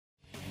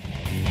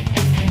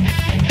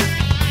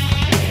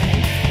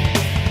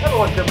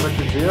Kevin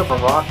Richards here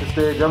from Rock the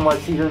Stage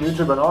NYC here on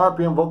YouTube and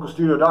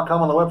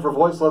rpmvocalstudio.com on the web for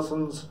voice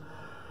lessons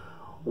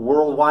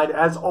worldwide.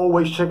 As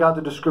always, check out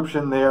the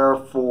description there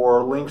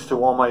for links to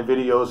all my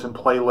videos and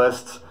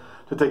playlists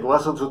to take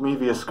lessons with me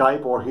via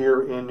Skype or here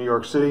in New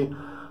York City.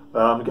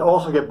 You can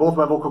also get both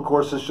my vocal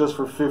courses just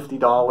for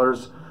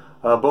 $50,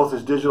 both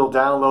as digital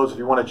downloads. If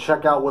you want to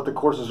check out what the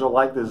courses are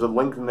like, there's a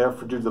link in there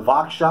for the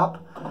Vox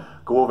Shop.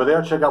 Go over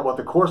there, check out what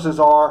the courses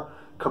are,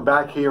 come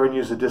back here and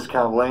use the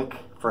discount link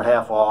for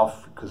half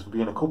off, because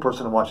being a cool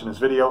person and watching this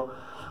video.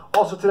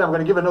 Also today I'm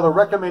going to give another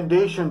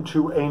recommendation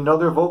to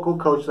another vocal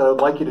coach that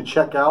I'd like you to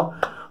check out.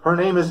 Her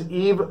name is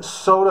Eve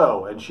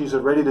Soto, and she's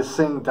at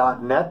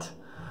readytosing.net.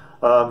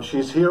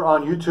 She's here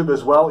on YouTube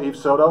as well, Eve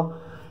Soto.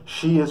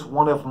 She is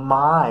one of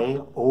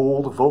my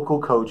old vocal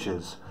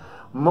coaches.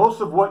 Most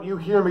of what you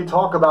hear me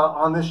talk about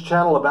on this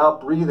channel about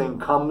breathing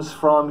comes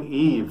from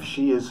Eve.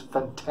 She is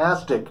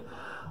fantastic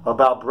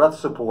about breath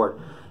support.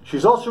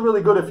 She's also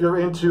really good if you're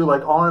into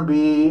like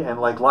R&B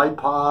and like light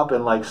pop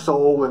and like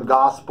soul and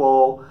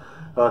gospel,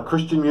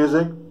 Christian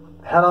music.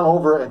 Head on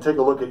over and take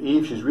a look at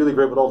Eve. She's really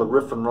great with all the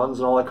riff and runs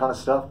and all that kind of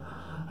stuff.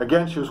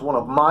 Again, she was one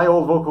of my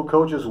old vocal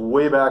coaches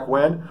way back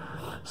when.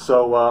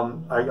 So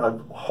I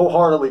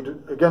wholeheartedly,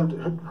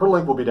 again, her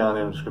link will be down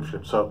there in the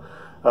description. So,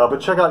 but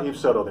check out Eve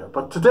Soto there.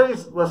 But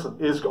today's lesson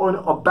is going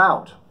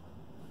about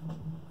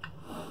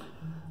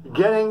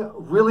getting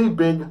really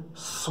big,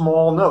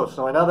 small notes.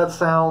 Now, I know that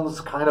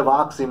sounds kind of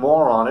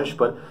oxymoronish,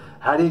 but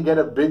how do you get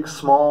a big,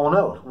 small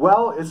note?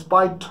 Well, it's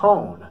by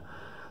tone.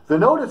 The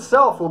note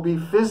itself will be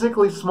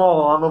physically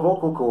small on the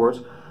vocal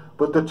cords,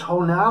 but the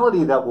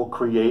tonality that will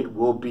create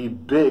will be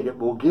big. It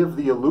will give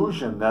the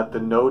illusion that the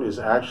note is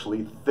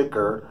actually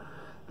thicker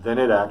than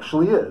it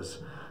actually is.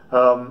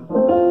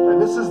 And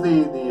this is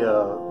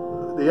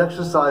the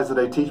exercise that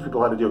I teach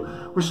people how to do.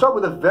 We start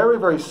with a very,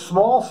 very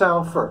small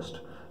sound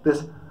first.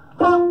 This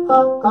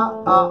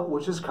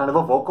which is kind of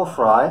a vocal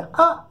fry.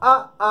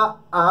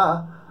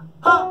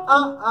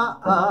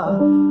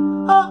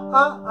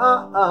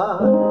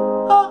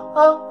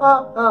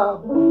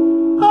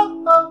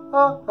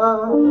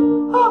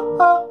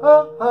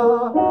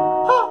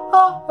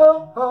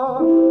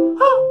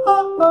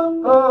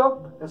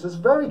 It's this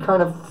very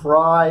kind of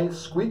fry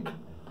squeak.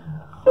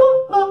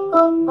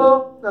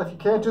 Now, if you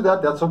can't do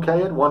that, that's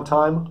okay. At one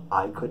time,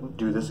 I couldn't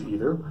do this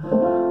either.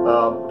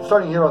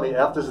 Starting here on the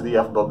F, this is the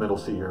F above middle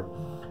C here.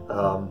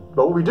 But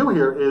what we do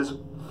here is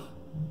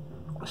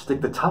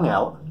stick the tongue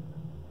out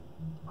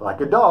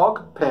like a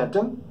dog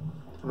panting,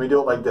 and we do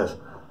it like this.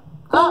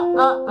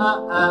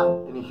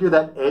 And you hear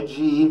that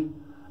edgy,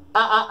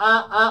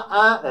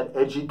 that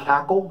edgy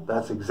cackle.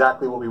 That's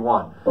exactly what we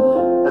want.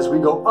 As we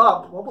go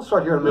up, well, we'll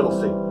start here in middle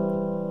C.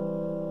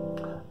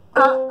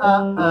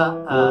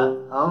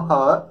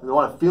 You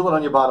want to feel it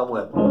on your bottom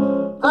lip.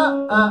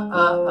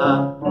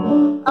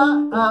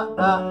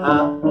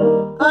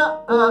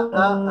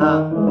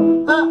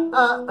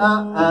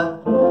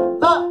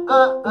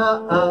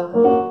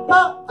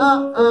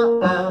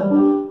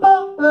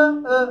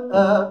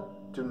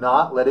 Do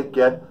not let it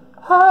get,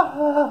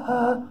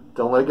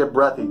 don't let it get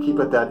breathy. Keep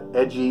it that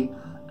edgy,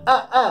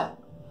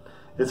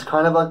 It's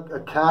kind of a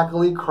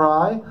cackly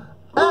cry.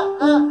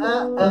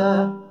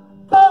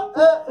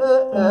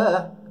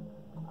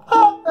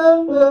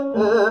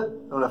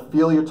 You want to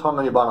feel your tongue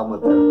on your bottom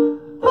lip there.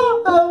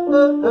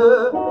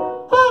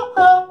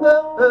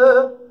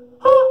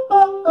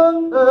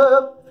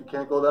 If you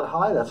can't go that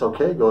high, that's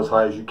okay. Go as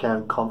high as you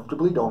can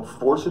comfortably. Don't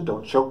force it.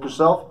 Don't choke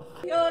yourself.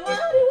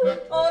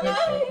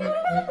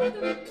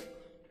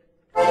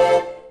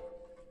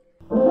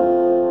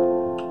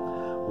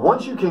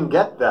 Once you can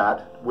get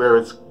that, where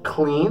it's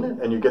clean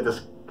and you get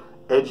this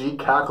edgy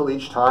cackle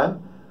each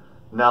time,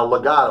 now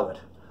legato it.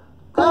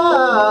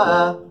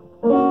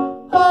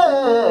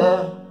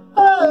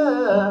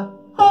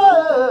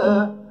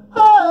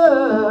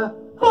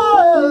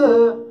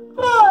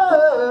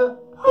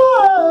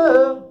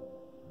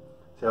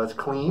 See how it's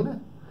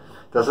clean?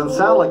 Doesn't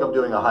sound like I'm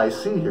doing a high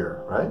C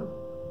here, right?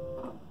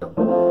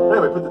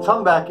 Anyway, put the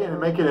tongue back in and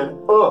make it an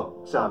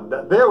sound.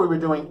 There we were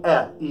doing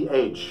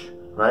E-H,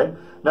 right?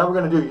 Now we're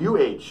going to do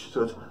U-H.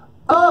 So it's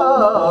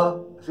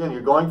again,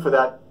 you're going for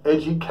that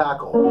edgy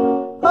cackle.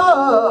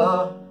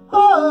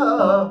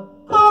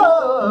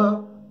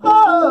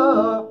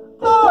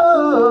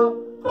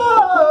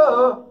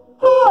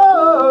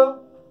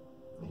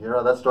 You hear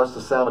how that starts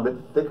to sound a bit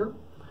thicker?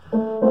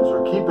 Because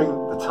we're keeping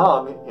the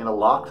tongue in a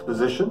locked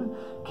position,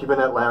 keeping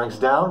that larynx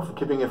down,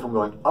 keeping it from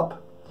going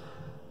up.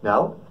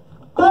 Now,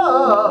 I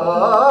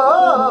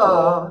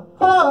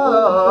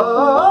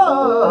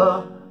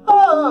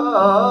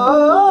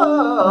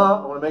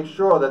want to make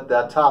sure that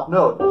that top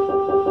note,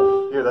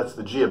 here that's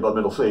the G above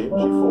middle C,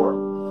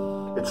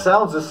 G4, it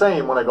sounds the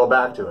same when I go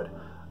back to it.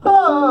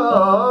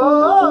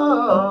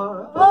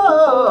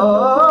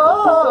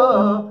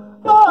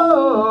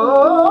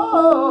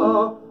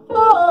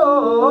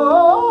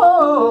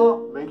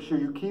 Make sure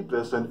you keep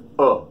this in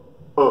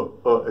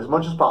as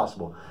much as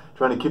possible,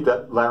 trying to keep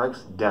that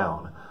larynx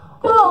down.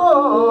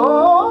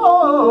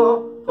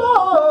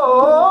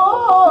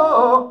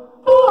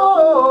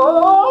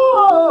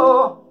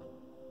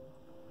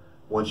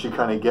 once you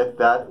kind of get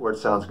that where it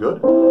sounds good,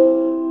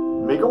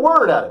 make a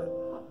word out of it.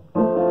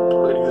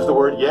 We're going to use the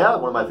word yeah,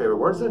 one of my favorite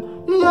words.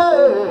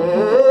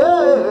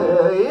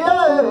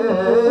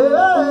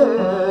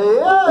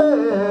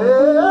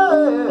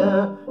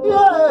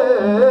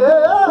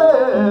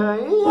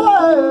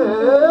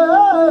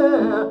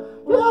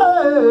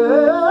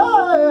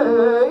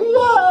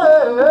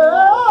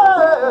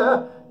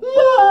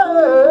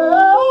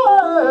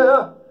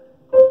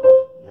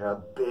 Yeah,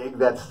 big,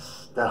 that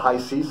high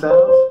C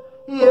sounds.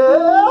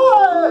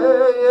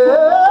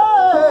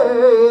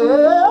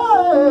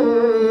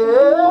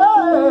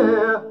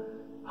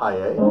 High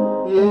A.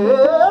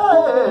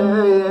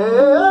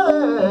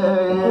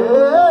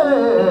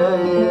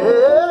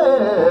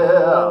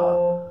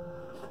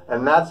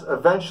 And that's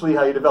eventually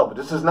how you develop it.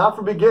 This is not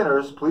for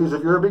beginners. Please,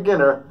 if you're a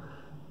beginner,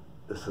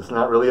 this is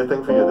not really a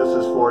thing for you. This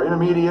is for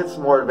intermediates,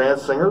 more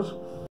advanced singers.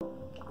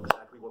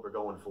 Exactly what we're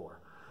going for.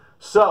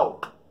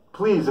 So,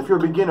 please, if you're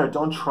a beginner,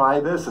 don't try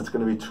this. It's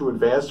going to be too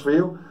advanced for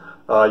you.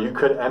 You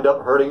could end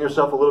up hurting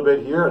yourself a little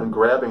bit here and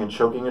grabbing and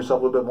choking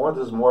yourself a little bit more.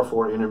 This is more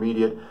for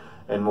intermediate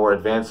and more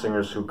advanced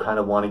singers who kind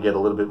of want to get a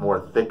little bit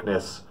more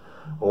thickness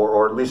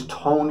or at least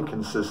tone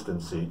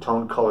consistency,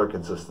 tone color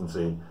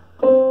consistency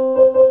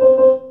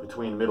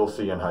between middle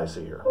C and high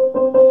C here.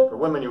 For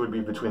women, you would be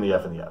between the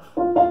F and the F,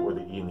 or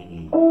the E and the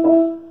E.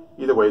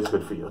 Either way, it's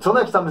good for you. Until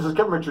next time, this is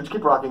Kevin Richards.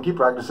 Keep rocking, keep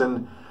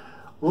practicing.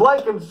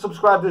 Like and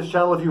subscribe to this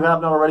channel if you have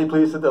not already.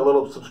 Please hit that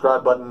little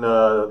subscribe button,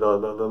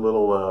 the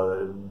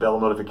little bell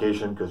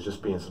notification, because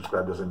just being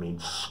subscribed doesn't mean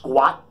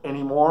squat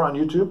anymore on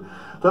YouTube.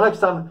 Until next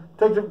time,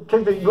 take it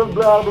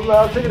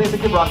easy,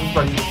 keep rocking,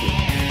 practice.